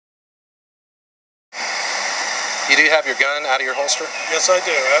You do have your gun out of your holster? Yes, I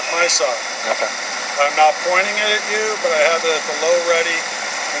do, at my side. Okay. I'm not pointing it at you, but I have it at the low ready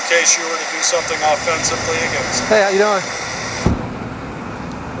in case you were to do something offensively against me. Hey, how you doing?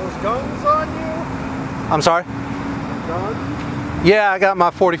 Those guns on you? I'm sorry? Gun? Yeah, I got my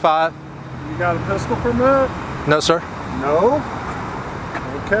 45. You got a pistol permit? No, sir. No?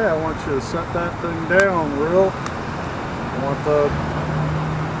 Okay, I want you to set that thing down real. I want the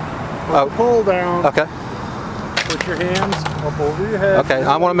pull down. Okay. Put your hands up over your head. Okay,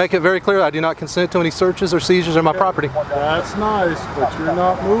 I want to make it very clear I do not consent to any searches or seizures of my property. That's nice, but you're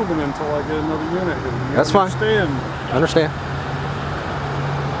not moving until I get another unit here. That's fine. I understand.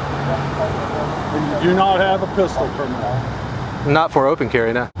 And you do not have a pistol permit. Not for open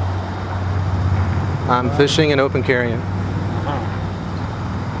carry, no. I'm fishing and open carrying.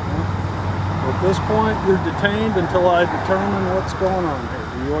 At this point, you're detained until I determine what's going on here.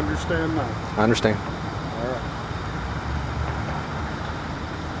 Do you understand that? I understand. All right.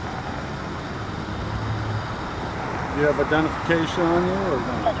 Do you have identification on you or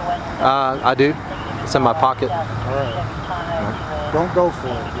not? I do. It's in my pocket. All right. Don't go for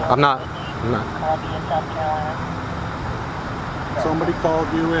it. I'm not. Somebody called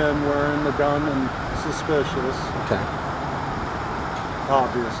you in wearing the gun and suspicious. Okay.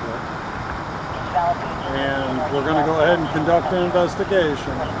 Obviously. And we're going to go ahead and conduct an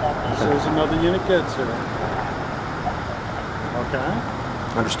investigation as soon as another unit gets here. Okay?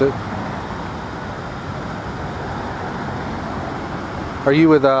 Understood. Are you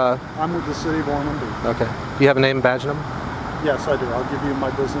with I'm with the City of Ormond Beach. Okay. Do you have a name and badge number? Yes, I do. I'll give you my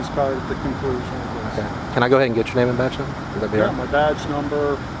business card at the conclusion of this. Okay. Can I go ahead and get your name and badge number? Would that be all right? My badge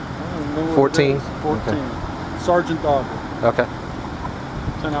number 14. 14. Okay. Sergeant Dogger. Okay.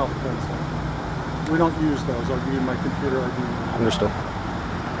 10 alpha pencil. We don't use those. I'll give you my computer ID. Understood.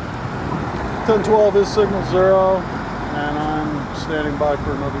 1012 is signal 0, and I'm standing by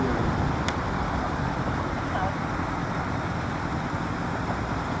for another unit.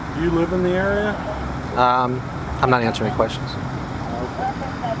 Do you live in the area? I'm not answering any questions. Okay.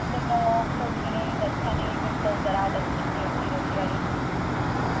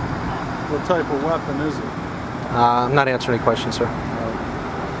 What type of weapon is it? I'm not answering any questions, sir.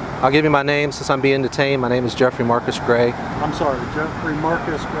 I'll give you my name since I'm being detained. My name is Jeffrey Marcus Gray. I'm sorry, Jeffrey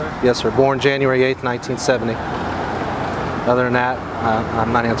Marcus Gray? Yes, sir. Born January 8th, 1970. Other than that,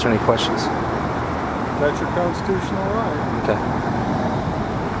 I'm not answering any questions. That's your constitutional right. Okay.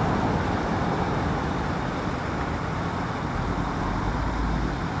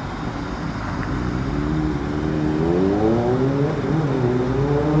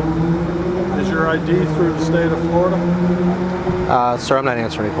 Is your ID through the state of Florida? Sir, I'm not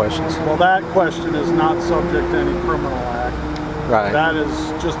answering any questions. Well, that question is not subject to any criminal act. Right. That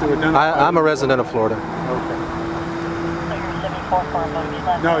is just to identify. I'm a resident of Florida. Okay.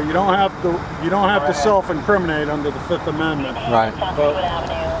 No, you don't have to. You don't have to self-incriminate under the Fifth Amendment. Right. But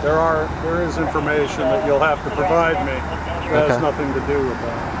there is information that you'll have to provide me that has nothing to do with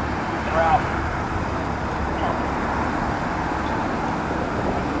that.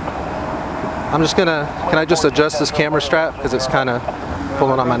 I'm just gonna. Can I just adjust this camera strap because it's kind of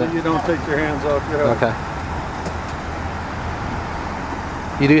pulling on my neck? You don't take your hands off your head. Okay.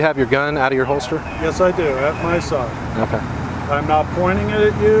 You do have your gun out of your holster? Yes, I do, at my side. Okay. I'm not pointing it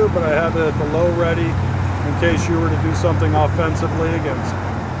at you, but I have it at the low ready in case you were to do something offensively against me.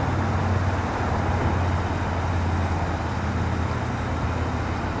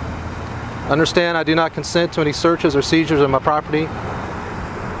 Understand, I do not consent to any searches or seizures of my property.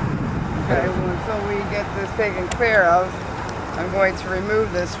 Okay, well, until we get this taken care of, I'm going to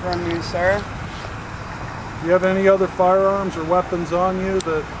remove this from you, sir. Do you have any other firearms or weapons on you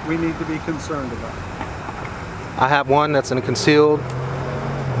that we need to be concerned about? I have one that's in a concealed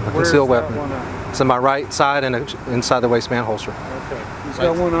weapon. It's in my right side and inside the waistband holster. Okay. He's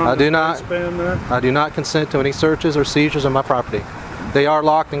got one on the waistband there? I do not consent to any searches or seizures of my property. They are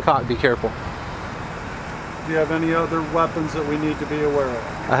locked and cocked. Be careful. Do you have any other weapons that we need to be aware of?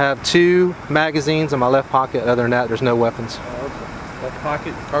 I have 2 magazines in my left pocket. Other than that, there's no weapons. Okay. Left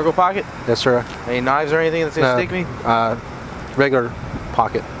pocket? Cargo pocket? Yes, sir. Any knives or anything that's gonna stick me? Regular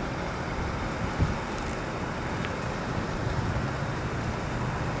pocket.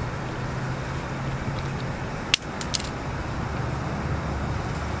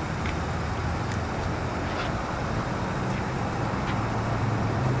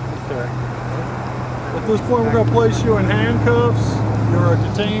 At this point, we're going to place you in handcuffs. You're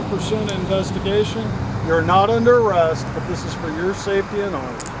detained pursuant to investigation. You're not under arrest, but this is for your safety and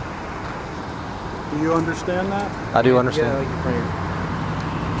ours. Do you understand that? I do understand. Yeah,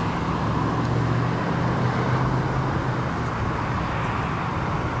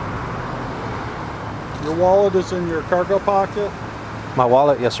 Your wallet is in your cargo pocket? My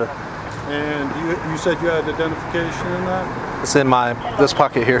wallet, yes, sir. And you said you had identification in that? It's in this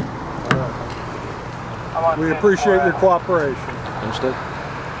pocket here. We appreciate your cooperation. Understood.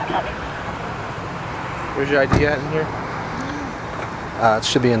 Where's your ID at in here? It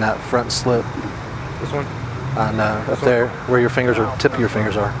should be in that front slip. This one? No, up there, where your fingers are, tip of your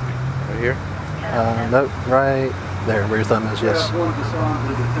fingers are. Right here? No, right there, where your thumb is, yes. Yeah, one disarmed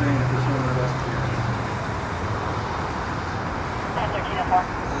or detained pursuant to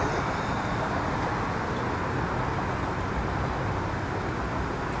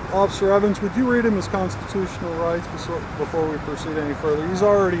Officer Evans, would you read him his constitutional rights before we proceed any further? He's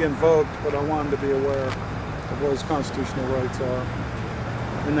already invoked, but I want him to be aware of what his constitutional rights are.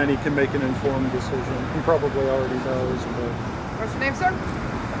 And then he can make an informed decision. He probably already knows, but... What's your name,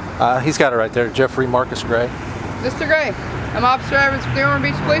 sir? He's got it right there, Jeffrey Marcus Gray. Mr. Gray, I'm Officer Evans with the Ormond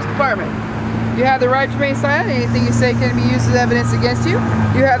Beach Police Department. You have the right to remain silent. Anything you say can be used as evidence against you.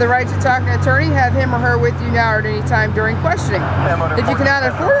 You have the right to talk to an attorney. Have him or her with you now or at any time during questioning. If you cannot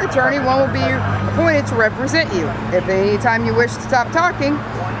afford an attorney, one will be appointed to represent you. If at any time you wish to stop talking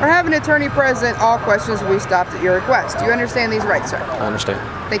or have an attorney present, all questions will be stopped at your request. Do you understand these rights, sir? I understand.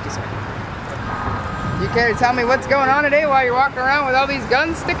 Thank you, sir. You care to tell me what's going on today while you're walking around with all these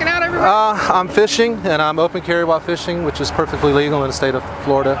guns sticking out everywhere? I'm fishing, and I'm open carry while fishing, which is perfectly legal in the state of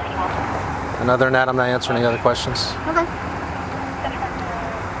Florida. And other than that, I'm not answering any other questions. Okay.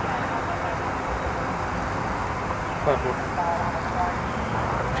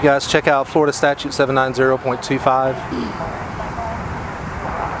 If you guys check out Florida Statute 790.25.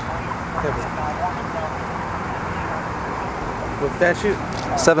 What statute?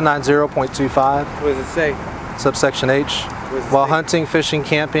 790.25. What does it say? Subsection H. While hunting, fishing,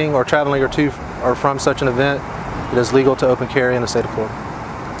 camping, or traveling to or from such an event, it is legal to open carry in the state of Florida.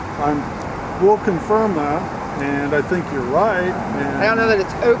 We'll confirm that, and I think you're right. I don't know that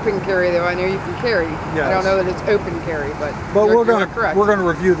it's open carry, though. I know you can carry. Yes. I don't know that it's open carry, but we're going to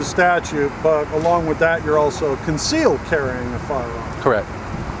review the statute. But along with that, you're also concealed carrying a firearm. Correct.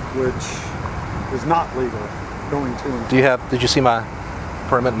 Which is not legal. Going to. Did you see my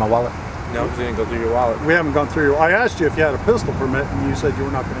permit in my wallet? No, because it didn't go through your wallet. We haven't gone through. I asked you if you had a pistol permit, and you said you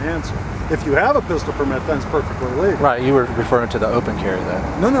were not going to answer. If you have a pistol permit, then it's perfectly legal. Right, you were referring to the open carry then.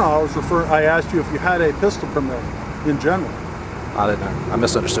 No, I asked you if you had a pistol permit in general. I didn't know. I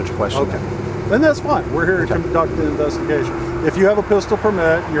misunderstood your question. Okay. Then that's fine. We're here to conduct an investigation. If you have a pistol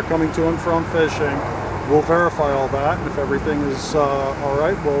permit and you're coming to and from fishing, we'll verify all that. And if everything is all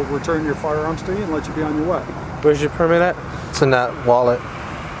right, we'll return your firearms to you and let you be on your way. Where's your permit at? It's in that wallet.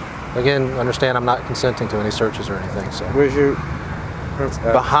 Again, understand I'm not consenting to any searches or anything. So. Where's your...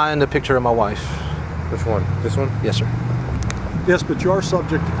 behind the picture of my wife. Which one? This one? Yes, sir. Yes, but you're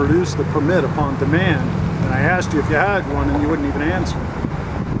subject to produce the permit upon demand, and I asked you if you had one, and you wouldn't even answer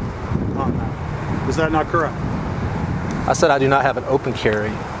on that. Is that not correct? I said I do not have an open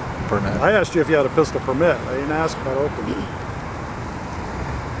carry permit. I asked you if you had a pistol permit. I didn't ask about open.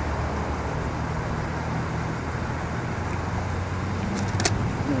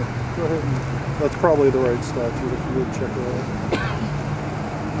 Yeah, go ahead and, that's probably the right statute if you would check it out.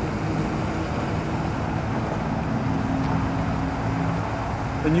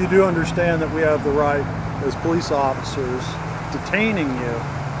 And you do understand that we have the right, as police officers, detaining you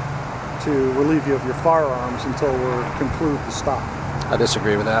to relieve you of your firearms until we conclude the stop. I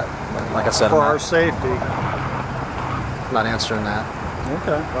disagree with that. Like I said, for our safety. I'm not answering that.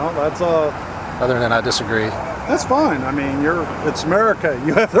 Okay, well, that's other than I disagree. That's fine. I mean, it's America.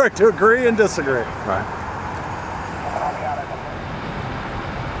 You have the right to agree and disagree. Right.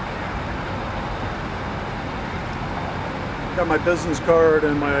 Got my business card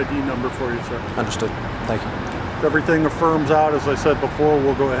and my ID number for you, sir. Understood. Thank you. If everything affirms out, as I said before,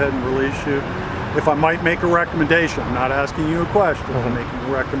 we'll go ahead and release you. If I might make a recommendation, I'm not asking you a question, I'm making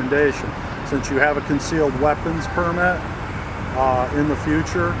a recommendation. Since you have a concealed weapons permit, in the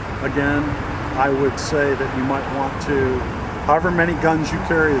future, again, I would say that you might want to, however many guns you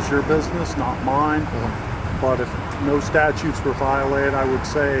carry is your business, not mine. But if no statutes were violated, I would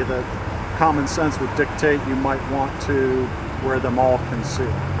say that common sense would dictate you might want to wear them all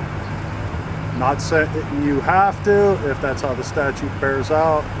concealed. Not saying you have to, if that's how the statute bears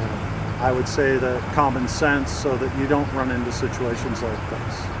out. I would say that common sense so that you don't run into situations like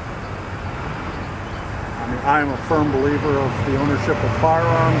this. I mean, I am a firm believer of the ownership of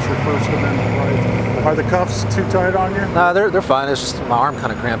firearms, your First Amendment right. Are the cuffs too tight on you? No, they're fine. It's just my arm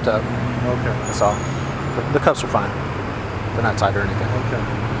kind of cramped up. Okay. That's all. The cuffs are fine. They're not tight or anything. Okay.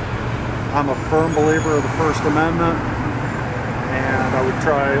 I'm a firm believer of the First Amendment, and I would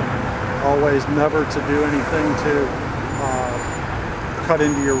try always never to do anything to cut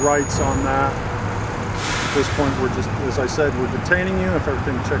into your rights on that. At this point, we're just, as I said, we're detaining you. If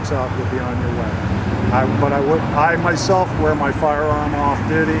everything checks out, you'll be on your way. I myself wear my firearm off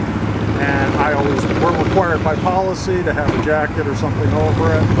duty, and we're required by policy to have a jacket or something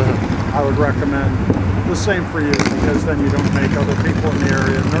over it. I would recommend the same for you, because then you don't make other people in the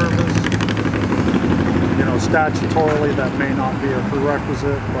area nervous. You know, statutorily that may not be a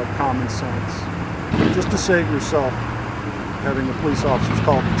prerequisite, but common sense. Just to save yourself having the police officers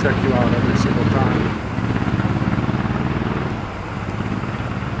called to check you out every single time.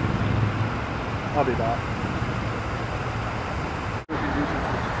 I'll be back.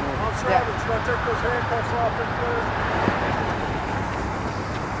 Officer Evans, you want to take those handcuffs off then, please?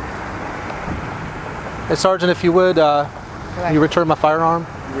 Hey, Sergeant, if you would, can you return my firearm?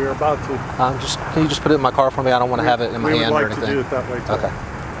 We are about to. Can you just put it in my car for me? I don't want to have it in my hand or anything. We would like to do it that way too. Okay.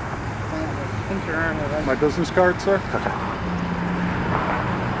 My business card, sir? Okay.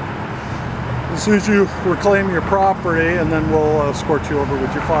 As soon as you reclaim your property, and then we'll escort you over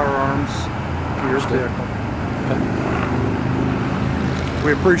with your firearms to your vehicle. Okay.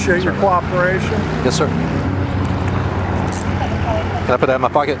 We appreciate your cooperation. Yes, sir. Can I put that in my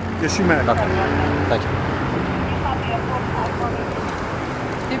pocket? Yes, you may. Okay. Thank you.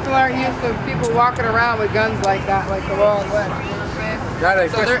 People aren't used to people walking around with guns like that, like the Wild West. You know what I'm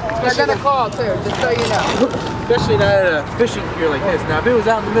saying? So they're gonna call too, just so you know. Especially not at a fishing pier like this. Now, if it was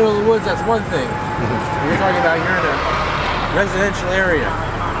out in the middle of the woods, that's one thing. You're talking about you're in a residential area.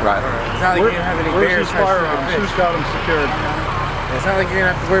 Right. It's not like you're gonna have any bears trying to steal your fish. Who's got them secured? It's not like you're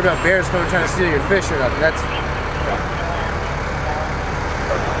gonna have to worry about bears coming trying to steal your fish or nothing. That's.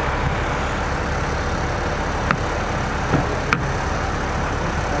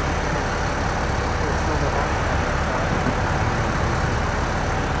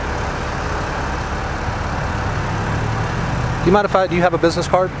 Do you mind if do you have a business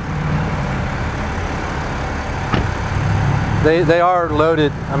card? They are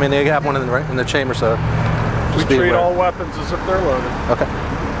loaded. I mean, they have one in the chamber, so We treat all weapons as if they're loaded. Okay.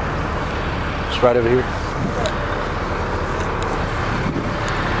 Just right over here.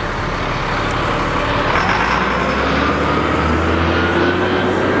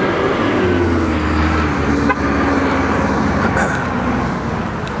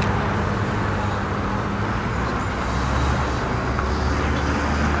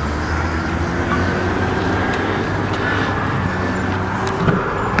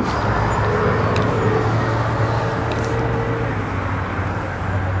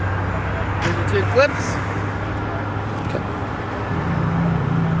 Two clips. Okay.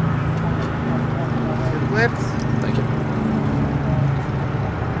 Two clips. Thank you.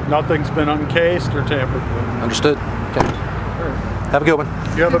 Nothing's been uncased or tampered with. Understood. Okay. Have a good one.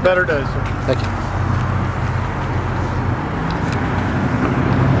 You have a better day, sir. Thank you.